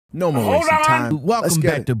No more wasting time. Welcome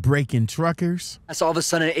back to Breaking Truckers. That's all of a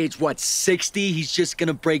sudden at age, what, 60, he's just going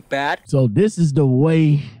to break bad? So this is the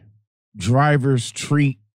way drivers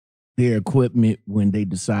treat their equipment when they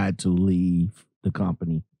decide to leave the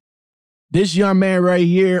company. This young man right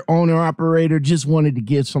here, owner-operator, just wanted to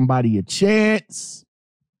give somebody a chance.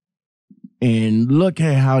 And look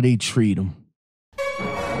at how they treat him.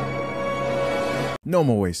 No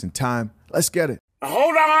more wasting time. Let's get it.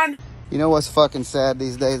 Hold on. You know what's fucking sad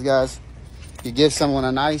these days, guys? You give someone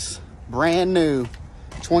a nice, brand new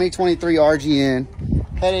 2023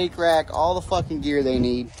 RGN, headache rack, all the fucking gear they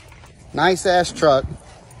need. Nice ass truck,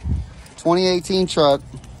 2018 truck,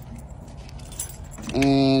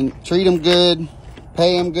 and treat them good,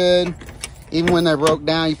 pay them good. Even when they're broke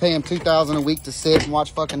down, you pay them $2,000 a week to sit and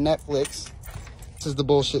watch fucking Netflix. This is the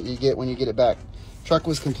bullshit you get when you get it back. Truck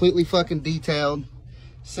was completely fucking detailed.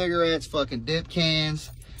 Cigarettes, fucking dip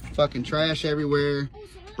cans, fucking trash everywhere.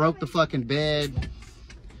 Broke the fucking bed.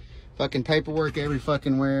 Fucking paperwork every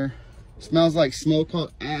fucking where. Smells like smoke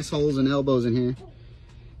assholes and elbows in here.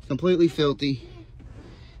 Completely filthy.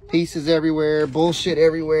 Pieces everywhere. Bullshit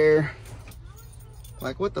everywhere.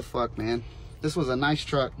 Like, what the fuck, man? This was a nice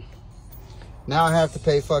truck. Now I have to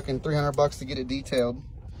pay fucking $300 to get it detailed.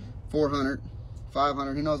 400,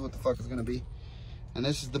 500, who knows what the fuck it's gonna be. And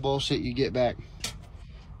this is the bullshit you get back.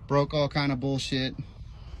 Broke all kind of bullshit.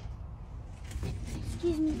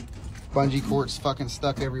 Excuse me. Bungee cords fucking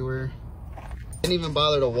stuck everywhere. Didn't even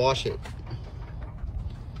bother to wash it.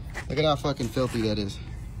 Look at how fucking filthy that is.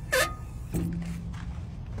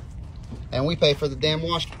 And we pay for the damn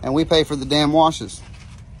wash. And we pay for the damn washes.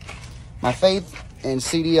 My faith in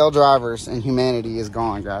CDL drivers and humanity is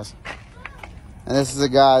gone, guys. And this is a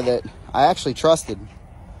guy that I actually trusted.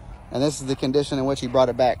 And this is the condition in which he brought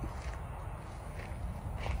it back.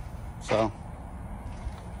 So,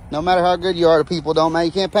 no matter how good you are to people, don't matter.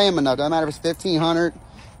 You can't pay them enough. Doesn't matter if it's $1,500,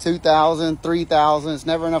 $2,000, $3,000. It's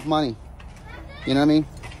never enough money. You know what I mean?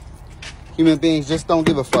 Human beings just don't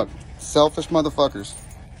give a fuck. Selfish motherfuckers.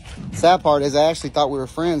 Sad part is I actually thought we were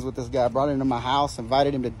friends with this guy. I brought him to my house,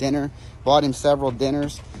 invited him to dinner, bought him several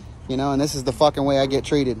dinners, you know, and this is the fucking way I get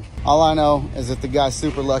treated. All I know is that the guy's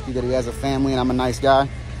super lucky that he has a family and I'm a nice guy.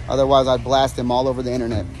 Otherwise, I'd blast him all over the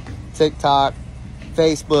internet. TikTok,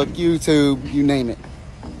 Facebook, YouTube, you name it.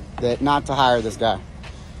 That not to hire this guy.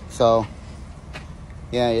 So,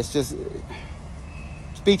 yeah, it's just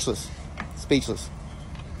speechless. Speechless.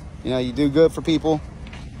 You know, you do good for people.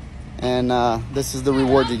 And this is the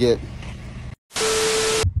reward you get.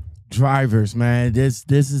 Drivers, man, this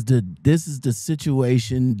is the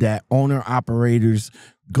situation that owner operators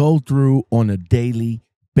go through on a daily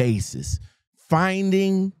basis.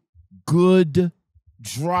 Finding good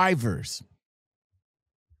drivers.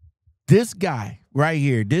 This guy right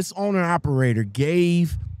here, this owner operator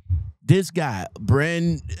gave this guy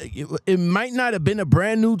it might not have been a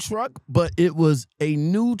brand new truck, but it was a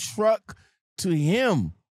new truck to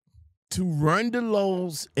him to run the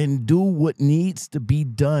loads and do what needs to be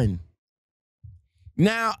done.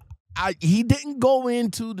 Now, he didn't go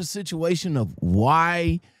into the situation of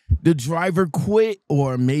why the driver quit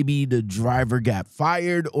or maybe the driver got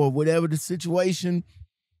fired or whatever the situation,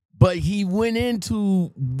 but he went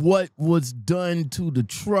into what was done to the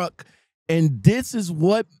truck, and this is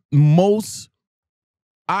what most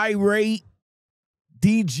irate,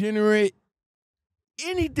 degenerate,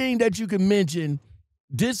 anything that you can mention,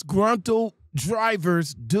 disgruntled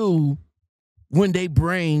drivers do when they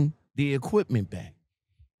bring the equipment back.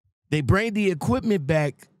 They bring the equipment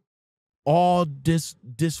back all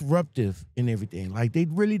disruptive and everything. Like, they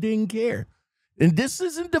really didn't care. And this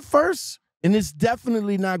isn't the first, and it's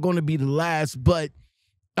definitely not going to be the last, but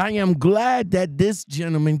I am glad that this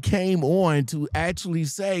gentleman came on to actually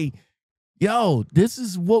say, yo, this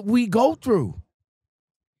is what we go through.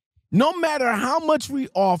 No matter how much we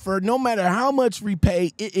offer, no matter how much we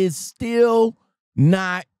pay, it is still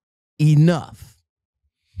not enough.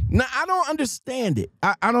 Now, I don't understand it.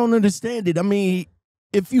 I don't understand it. I mean,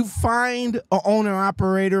 if you find an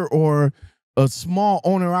owner-operator or a small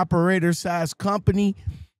owner-operator size company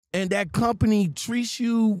and that company treats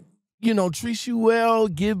you well,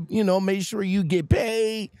 make sure you get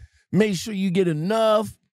paid, make sure you get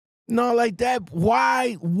enough, no, like that,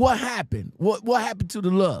 why? What happened? What happened to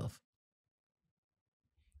the love?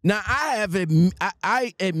 Now,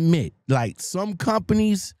 I admit, like some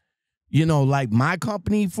companies, like my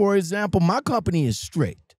company, for example, my company is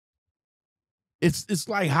strict. It's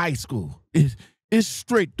like high school. It's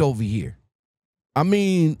strict over here. I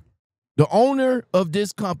mean, the owner of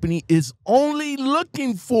this company is only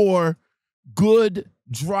looking for good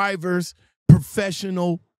drivers,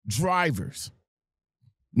 professional drivers.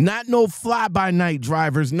 Not no fly-by-night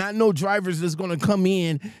drivers, not no drivers that's going to come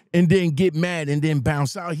in and then get mad and then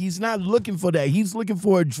bounce out. He's not looking for that. He's looking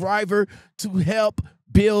for a driver to help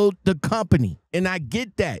build the company, and I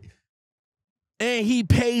get that. And he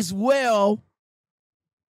pays well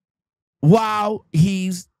while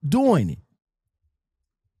he's doing it.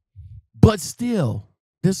 But still,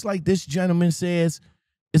 just like this gentleman says,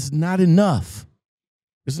 it's not enough.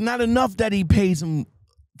 It's not enough that he pays him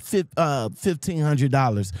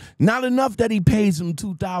 $1,500. Not enough that he pays him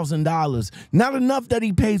 $2,000. Not enough that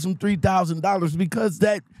he pays him $3,000, because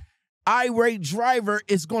that irate driver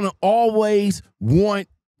is going to always want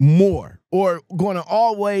more or going to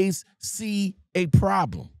always see a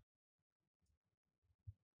problem.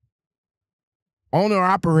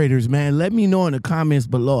 Owner-operators, man, let me know in the comments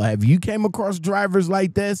below. Have you came across drivers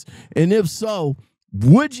like this? And if so,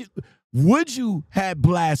 would you have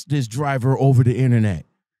blasted this driver over the internet?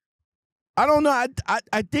 I don't know.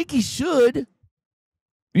 I think he should,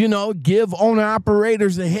 you know, give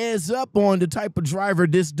owner-operators a heads up on the type of driver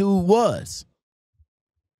this dude was.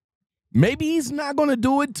 Maybe he's not going to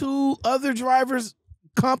do it to other drivers,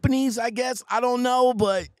 companies, I guess. I don't know,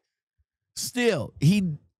 but still,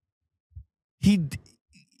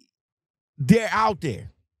 they're out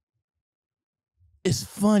there. It's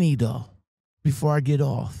funny, though, before I get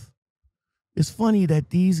off. It's funny that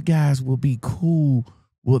these guys will be cool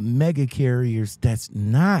with mega carriers that's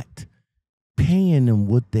not paying them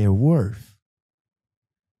what they're worth.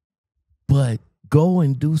 But go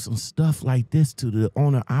and do some stuff like this to the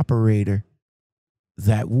owner-operator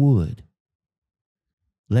that would.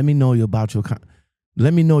 Let me know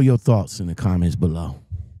let me know your thoughts in the comments below.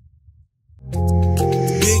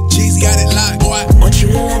 Big G's got it locked, boy. Want you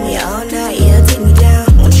to love me all night, yeah, take me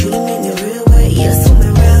down. Want you to make me real wet, yeah, swim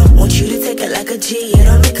around. Want you to take it like a G, it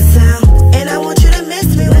don't make a sound. And I want you to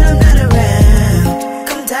miss me when I'm